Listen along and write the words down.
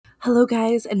Hello,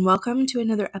 guys, and welcome to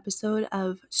another episode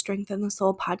of Strengthen the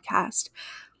Soul podcast.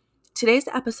 Today's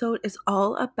episode is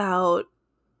all about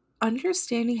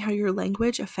understanding how your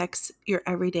language affects your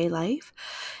everyday life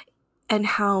and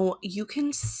how you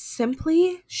can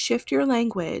simply shift your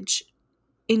language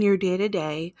in your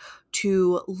day-to-day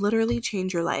to literally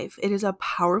change your life. It is a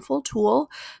powerful tool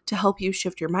to help you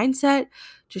shift your mindset,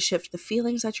 to shift the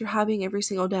feelings that you're having every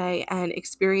single day, and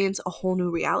experience a whole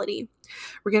new reality.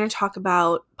 We're going to talk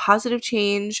about positive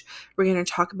change. We're going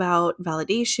to talk about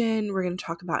validation. We're going to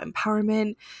talk about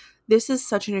empowerment. This is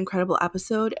such an incredible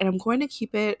episode, and I'm going to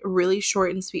keep it really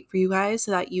short and sweet for you guys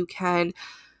so that you can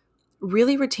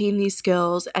really retain these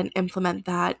skills and implement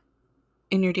that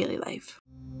in your daily life.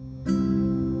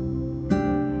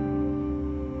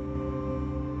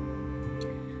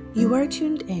 You are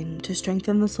tuned in to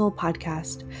Strengthen the Soul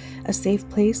podcast, a safe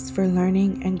place for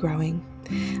learning and growing.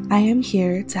 I am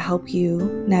here to help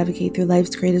you navigate through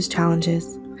life's greatest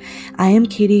challenges. I am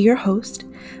Katie, your host,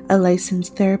 a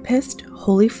licensed therapist,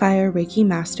 Holy Fire Reiki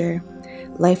master,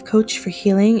 life coach for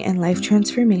healing and life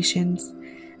transformations,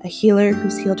 a healer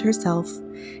who's healed herself,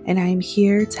 and I am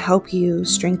here to help you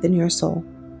strengthen your soul.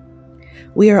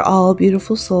 We are all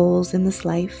beautiful souls in this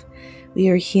life. We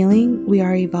are healing, we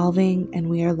are evolving, and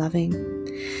we are loving.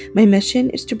 My mission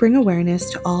is to bring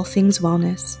awareness to all things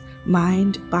wellness,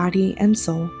 mind, body, and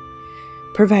soul,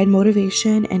 provide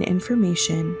motivation and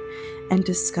information, and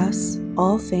discuss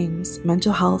all things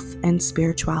mental health and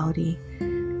spirituality.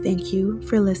 Thank you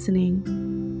for listening.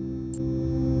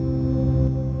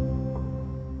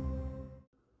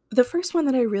 The first one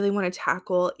that I really want to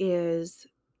tackle is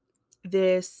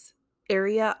this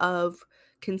area of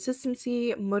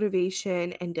consistency,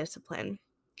 motivation, and discipline.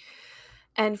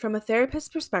 And from a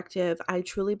therapist perspective, I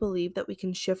truly believe that we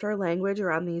can shift our language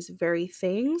around these very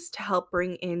things to help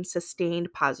bring in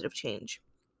sustained positive change.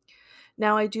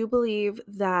 Now, I do believe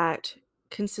that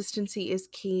consistency is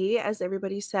key, as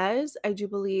everybody says. I do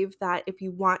believe that if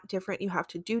you want different, you have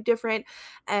to do different.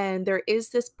 And there is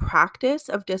this practice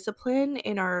of discipline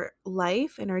in our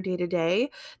life, in our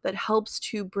day-to-day, that helps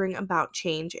to bring about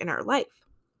change in our life.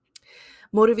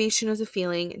 Motivation is a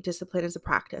feeling, discipline is a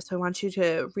practice. So I want you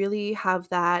to really have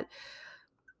that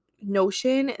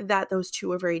notion that those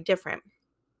two are very different.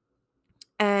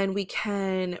 And we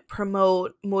can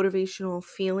promote motivational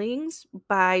feelings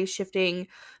by shifting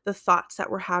the thoughts that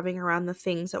we're having around the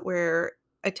things that we're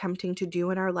attempting to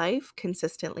do in our life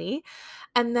consistently.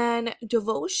 And then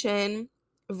devotion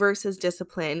versus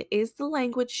discipline is the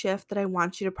language shift that I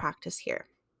want you to practice here.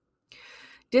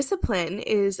 Discipline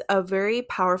is a very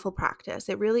powerful practice.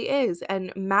 It really is.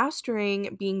 And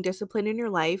mastering being disciplined in your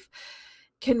life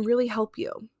can really help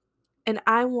you. And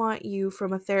I want you,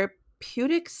 from a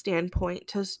therapeutic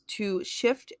standpoint, to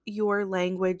shift your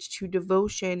language to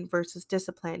devotion versus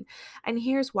discipline. And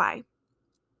here's why.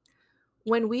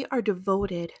 When we are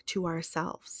devoted to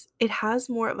ourselves, it has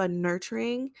more of a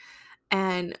nurturing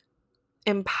and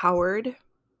empowered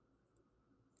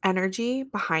energy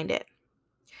behind it.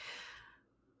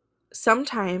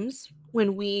 Sometimes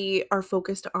when we are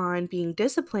focused on being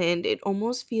disciplined, it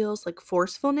almost feels like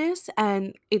forcefulness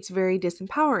and it's very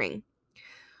disempowering.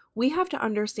 We have to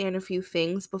understand a few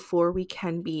things before we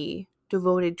can be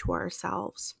devoted to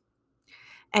ourselves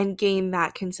and gain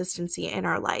that consistency in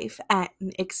our life and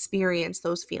experience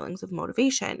those feelings of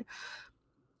motivation.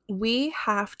 We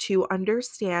have to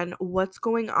understand what's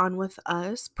going on with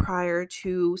us prior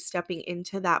to stepping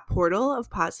into that portal of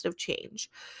positive change.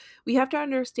 We have to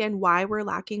understand why we're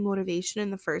lacking motivation in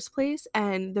the first place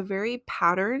and the very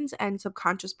patterns and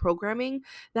subconscious programming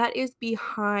that is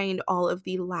behind all of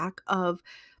the lack of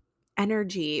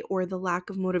energy or the lack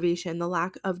of motivation, the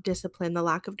lack of discipline, the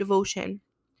lack of devotion.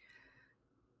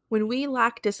 When we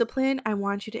lack discipline, I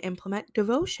want you to implement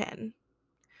devotion.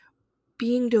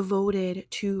 Being devoted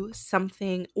to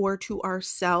something or to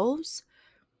ourselves,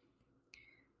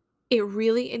 it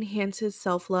really enhances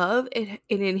self-love, it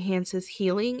enhances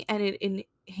healing, and it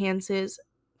enhances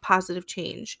positive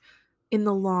change in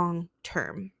the long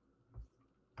term.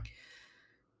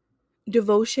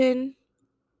 Devotion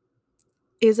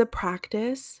is a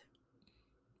practice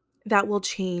that will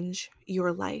change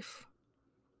your life.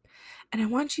 And I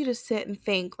want you to sit and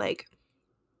think, like,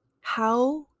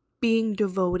 how being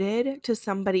devoted to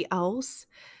somebody else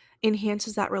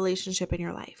enhances that relationship in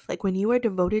your life. Like, when you are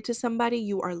devoted to somebody,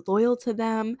 you are loyal to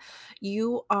them,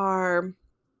 you are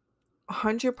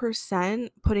 100%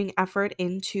 putting effort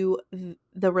into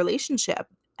the relationship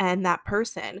and that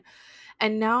person.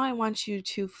 And now I want you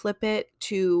to flip it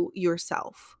to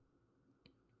yourself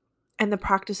and the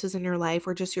practices in your life,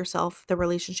 or just yourself, the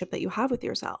relationship that you have with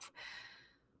yourself.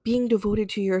 Being devoted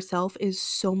to yourself is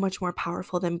so much more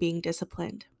powerful than being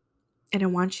disciplined. And I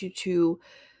want you to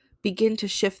begin to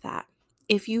shift that.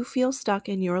 If you feel stuck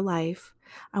in your life,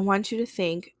 I want you to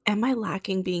think, am I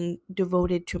lacking being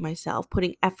devoted to myself,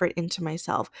 putting effort into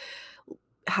myself,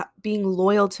 being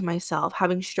loyal to myself,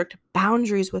 having strict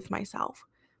boundaries with myself?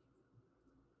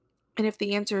 And if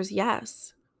the answer is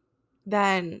yes,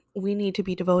 then we need to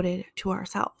be devoted to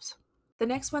ourselves. The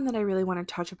next one that I really want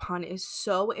to touch upon is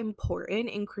so important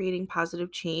in creating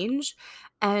positive change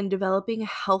and developing a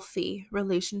healthy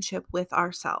relationship with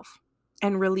ourselves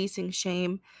and releasing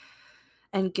shame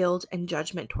and guilt and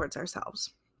judgment towards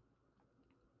ourselves.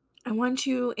 I want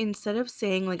you, instead of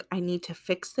saying, like, I need to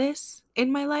fix this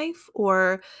in my life,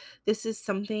 or this is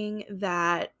something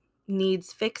that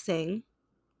needs fixing,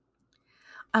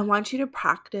 I want you to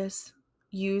practice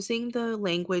using the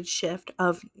language shift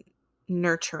of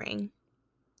nurturing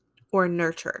or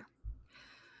nurture.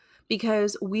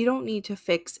 Because we don't need to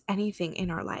fix anything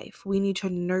in our life. We need to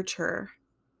nurture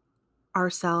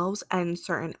ourselves and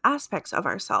certain aspects of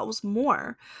ourselves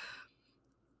more.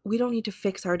 We don't need to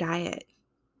fix our diet.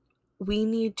 We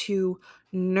need to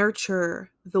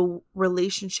nurture the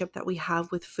relationship that we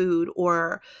have with food,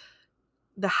 or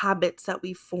the habits that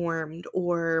we formed,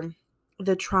 or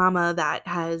the trauma that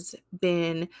has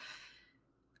been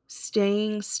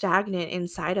staying stagnant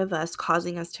inside of us,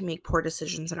 causing us to make poor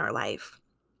decisions in our life.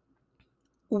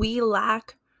 We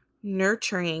lack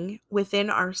nurturing within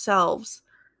ourselves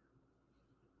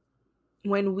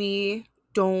when we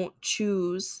don't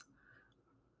choose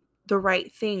the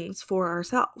right things for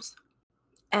ourselves.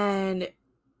 And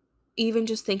even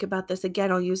just think about this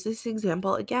again. I'll use this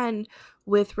example again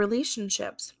with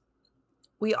relationships.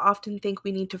 We often think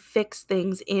we need to fix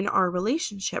things in our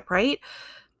relationship, right?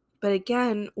 But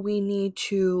again, we need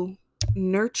to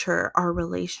nurture our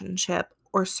relationship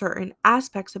or certain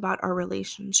aspects about our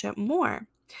relationship more.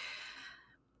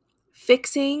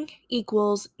 Fixing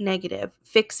equals negative.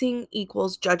 Fixing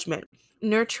equals judgment.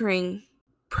 Nurturing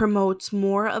promotes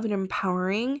more of an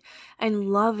empowering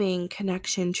and loving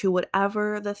connection to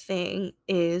whatever the thing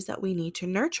is that we need to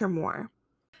nurture more.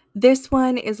 This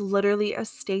one is literally a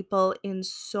staple in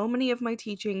so many of my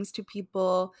teachings to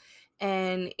people,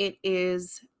 and it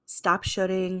is stop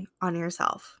shoulding on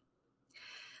yourself.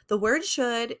 The word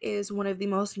should is one of the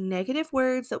most negative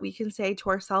words that we can say to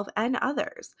ourselves and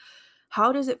others.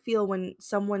 How does it feel when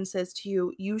someone says to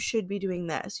you, you should be doing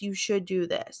this, you should do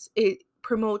this? It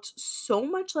promotes so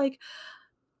much like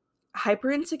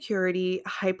hyper insecurity,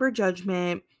 hyper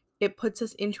judgment. It puts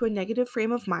us into a negative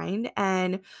frame of mind,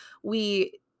 and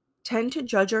we tend to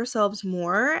judge ourselves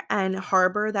more and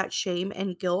harbor that shame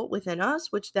and guilt within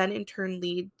us, which then in turn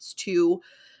leads to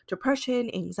depression,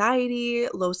 anxiety,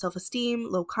 low self esteem,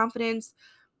 low confidence.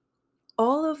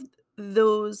 All of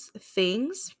those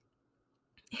things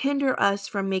hinder us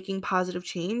from making positive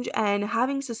change and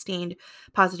having sustained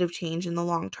positive change in the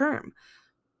long term.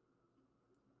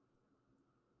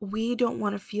 We don't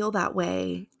want to feel that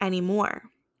way anymore.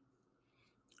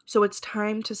 So it's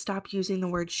time to stop using the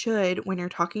word should when you're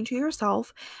talking to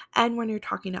yourself and when you're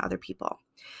talking to other people.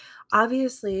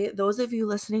 Obviously, those of you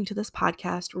listening to this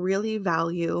podcast really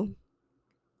value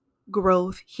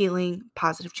growth, healing,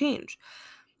 positive change.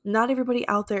 Not everybody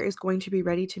out there is going to be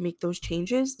ready to make those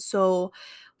changes. So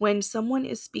when someone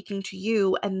is speaking to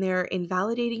you and they're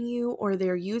invalidating you, or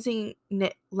they're using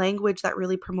language that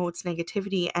really promotes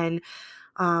negativity and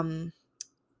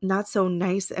not so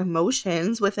nice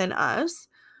emotions within us,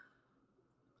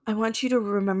 I want you to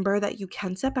remember that you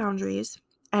can set boundaries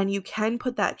and you can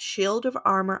put that shield of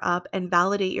armor up and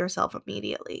validate yourself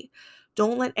immediately.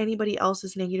 Don't let anybody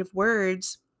else's negative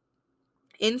words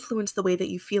influence the way that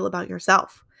you feel about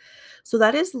yourself. So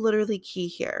that is literally key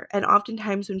here. And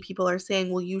oftentimes when people are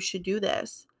saying, well, you should do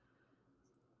this,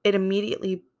 it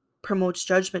immediately promotes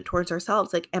judgment towards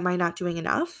ourselves. Like, am I not doing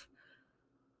enough?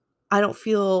 I don't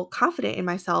feel confident in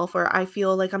myself, or I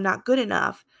feel like I'm not good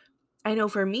enough. I know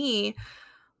for me,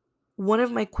 one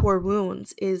of my core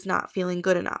wounds is not feeling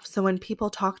good enough. So when people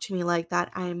talk to me like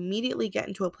that, I immediately get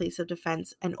into a place of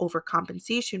defense and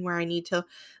overcompensation where I need to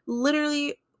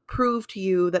literally prove to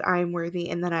you that I am worthy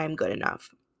and that I am good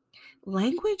enough.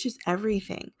 Language is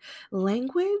everything.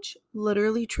 Language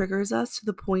literally triggers us to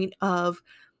the point of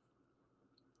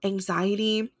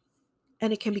anxiety,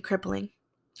 and it can be crippling.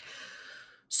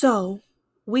 So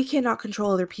we cannot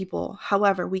control other people.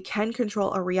 However, we can control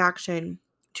our reaction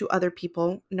to other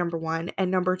people, number one. And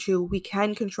number two, we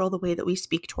can control the way that we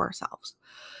speak to ourselves.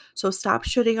 So stop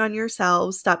shoulding on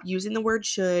yourselves. Stop using the word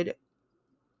should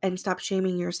and stop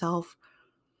shaming yourself.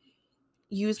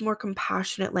 Use more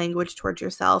compassionate language towards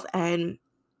yourself and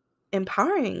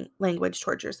empowering language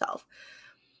towards yourself.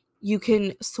 You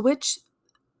can switch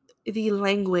the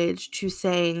language to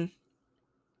saying,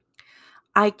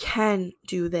 I can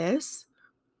do this.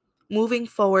 Moving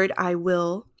forward, I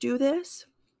will do this.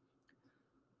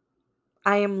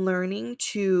 I am learning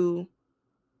to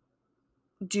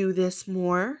do this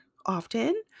more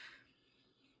often.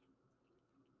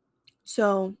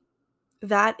 So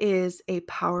that is a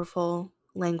powerful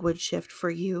language shift for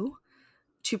you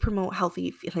to promote healthy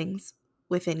feelings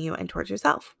within you and towards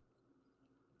yourself.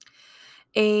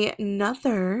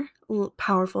 Another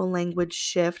powerful language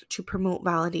shift to promote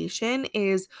validation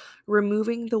is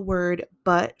removing the word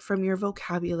but from your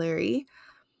vocabulary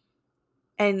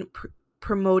and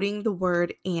promoting the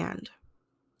word and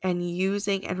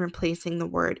using and replacing the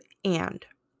word and.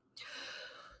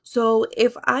 So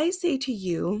if I say to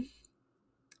you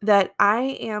that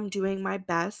I am doing my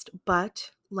best,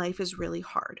 but life is really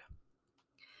hard,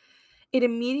 it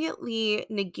immediately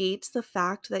negates the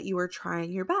fact that you are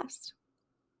trying your best.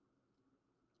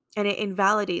 And it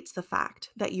invalidates the fact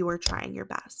that you are trying your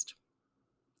best.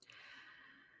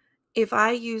 If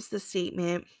I use the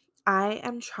statement, I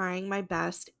am trying my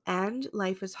best and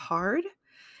life is hard,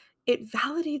 it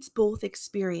validates both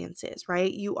experiences,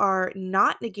 right? You are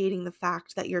not negating the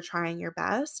fact that you're trying your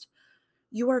best.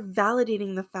 You are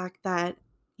validating the fact that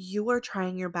you are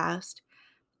trying your best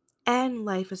and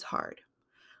life is hard.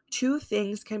 Two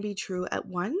things can be true at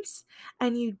once,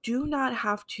 and you do not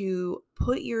have to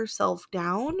put yourself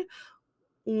down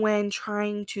when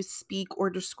trying to speak or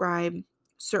describe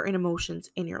certain emotions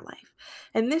in your life.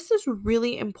 And this is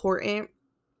really important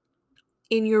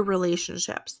in your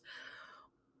relationships.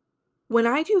 When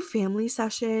I do family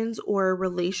sessions or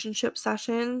relationship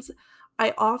sessions,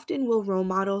 I often will role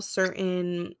model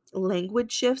certain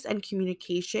language shifts and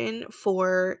communication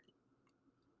for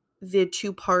the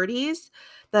two parties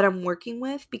that I'm working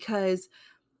with, because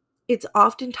it's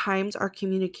oftentimes our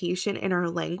communication and our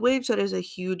language that is a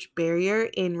huge barrier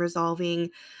in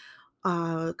resolving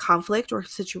conflict or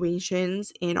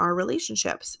situations in our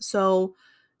relationships. So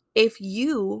if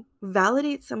you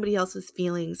validate somebody else's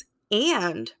feelings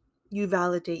and you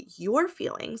validate your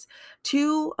feelings,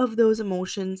 two of those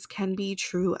emotions can be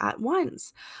true at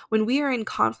once. When we are in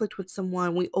conflict with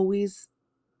someone, we always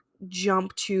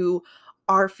jump to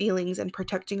our feelings and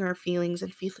protecting our feelings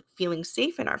and feeling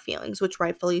safe in our feelings, which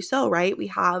rightfully so, right? We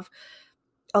have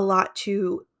a lot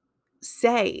to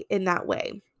say in that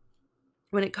way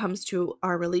when it comes to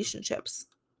our relationships.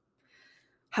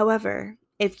 However,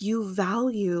 if you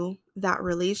value that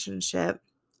relationship,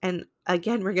 and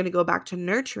again, we're going to go back to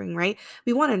nurturing, right?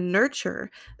 We want to nurture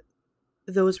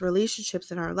those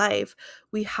relationships in our life.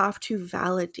 We have to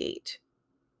validate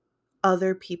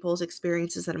other people's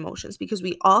experiences and emotions, because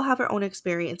we all have our own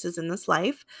experiences in this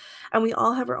life and we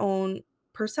all have our own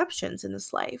perceptions in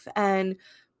this life. And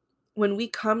when we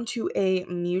come to a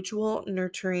mutual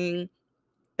nurturing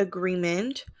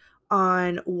agreement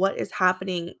on what is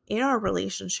happening in our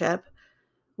relationship,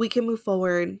 we can move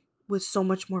forward with so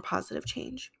much more positive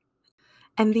change.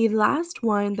 And the last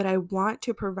one that I want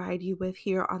to provide you with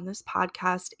here on this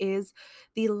podcast is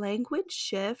the language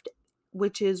shift,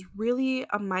 which is really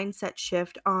a mindset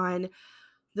shift on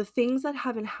the things that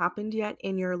haven't happened yet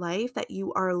in your life that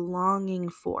you are longing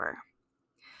for.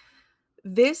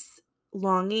 This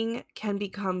longing can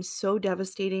become so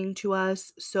devastating to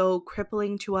us, so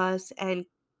crippling to us, and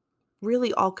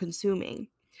really all consuming.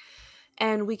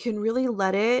 And we can really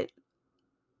let it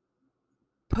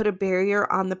put a barrier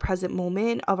on the present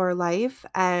moment of our life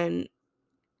and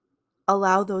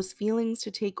allow those feelings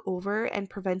to take over and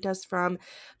prevent us from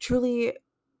truly,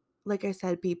 like I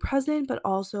said, be present, but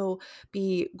also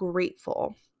be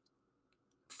grateful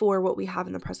for what we have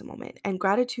in the present moment. And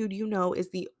gratitude, is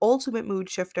the ultimate mood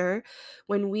shifter.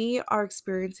 When we are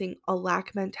experiencing a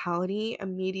lack mentality,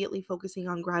 immediately focusing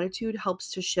on gratitude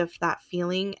helps to shift that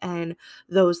feeling and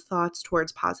those thoughts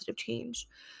towards positive change.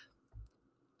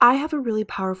 I have a really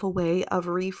powerful way of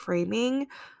reframing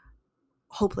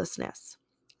hopelessness.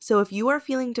 So if you are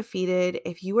feeling defeated,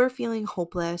 if you are feeling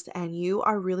hopeless, and you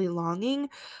are really longing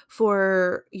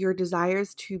for your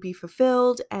desires to be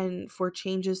fulfilled and for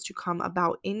changes to come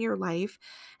about in your life,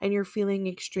 and you're feeling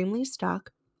extremely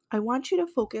stuck, I want you to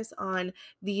focus on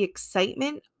the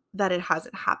excitement that it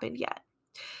hasn't happened yet,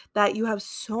 that you have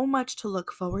so much to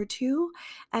look forward to,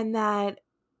 and that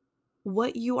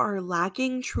what you are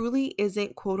lacking truly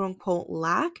isn't quote unquote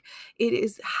lack. It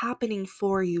is happening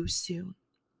for you soon.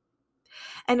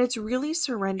 And it's really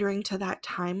surrendering to that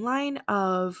timeline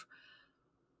of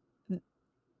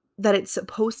that it's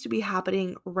supposed to be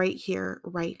happening right here,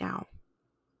 right now.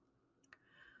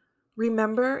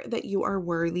 Remember that you are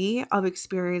worthy of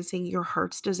experiencing your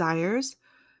heart's desires,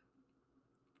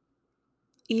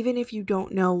 even if you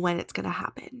don't know when it's going to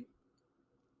happen.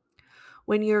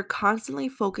 When you're constantly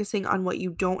focusing on what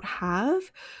you don't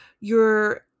have,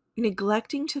 you're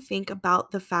neglecting to think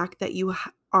about the fact that you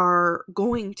are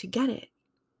going to get it,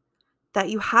 that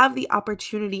you have the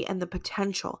opportunity and the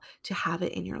potential to have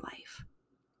it in your life.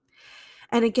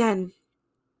 And again,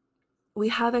 we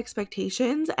have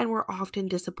expectations and we're often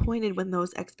disappointed when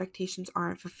those expectations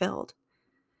aren't fulfilled.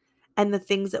 And the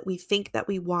things that we think that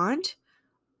we want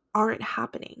aren't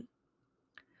happening.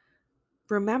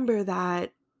 Remember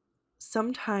that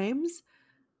sometimes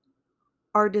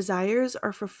our desires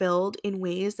are fulfilled in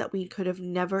ways that we could have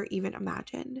never even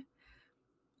imagined.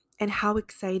 And how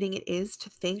exciting it is to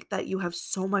think that you have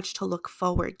so much to look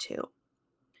forward to.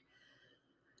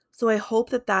 So I hope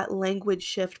that that language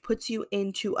shift puts you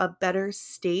into a better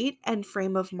state and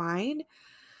frame of mind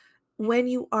when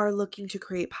you are looking to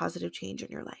create positive change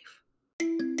in your life.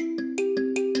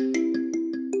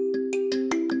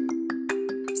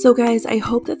 So guys, I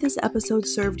hope that this episode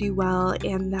served you well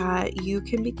and that you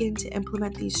can begin to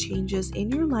implement these changes in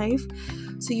your life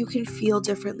so you can feel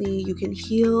differently, you can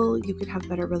heal, you can have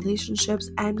better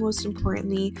relationships, and most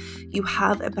importantly, you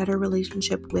have a better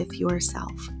relationship with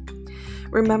yourself.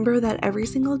 Remember that every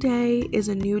single day is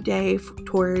a new day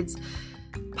towards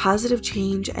positive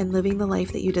change and living the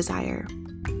life that you desire.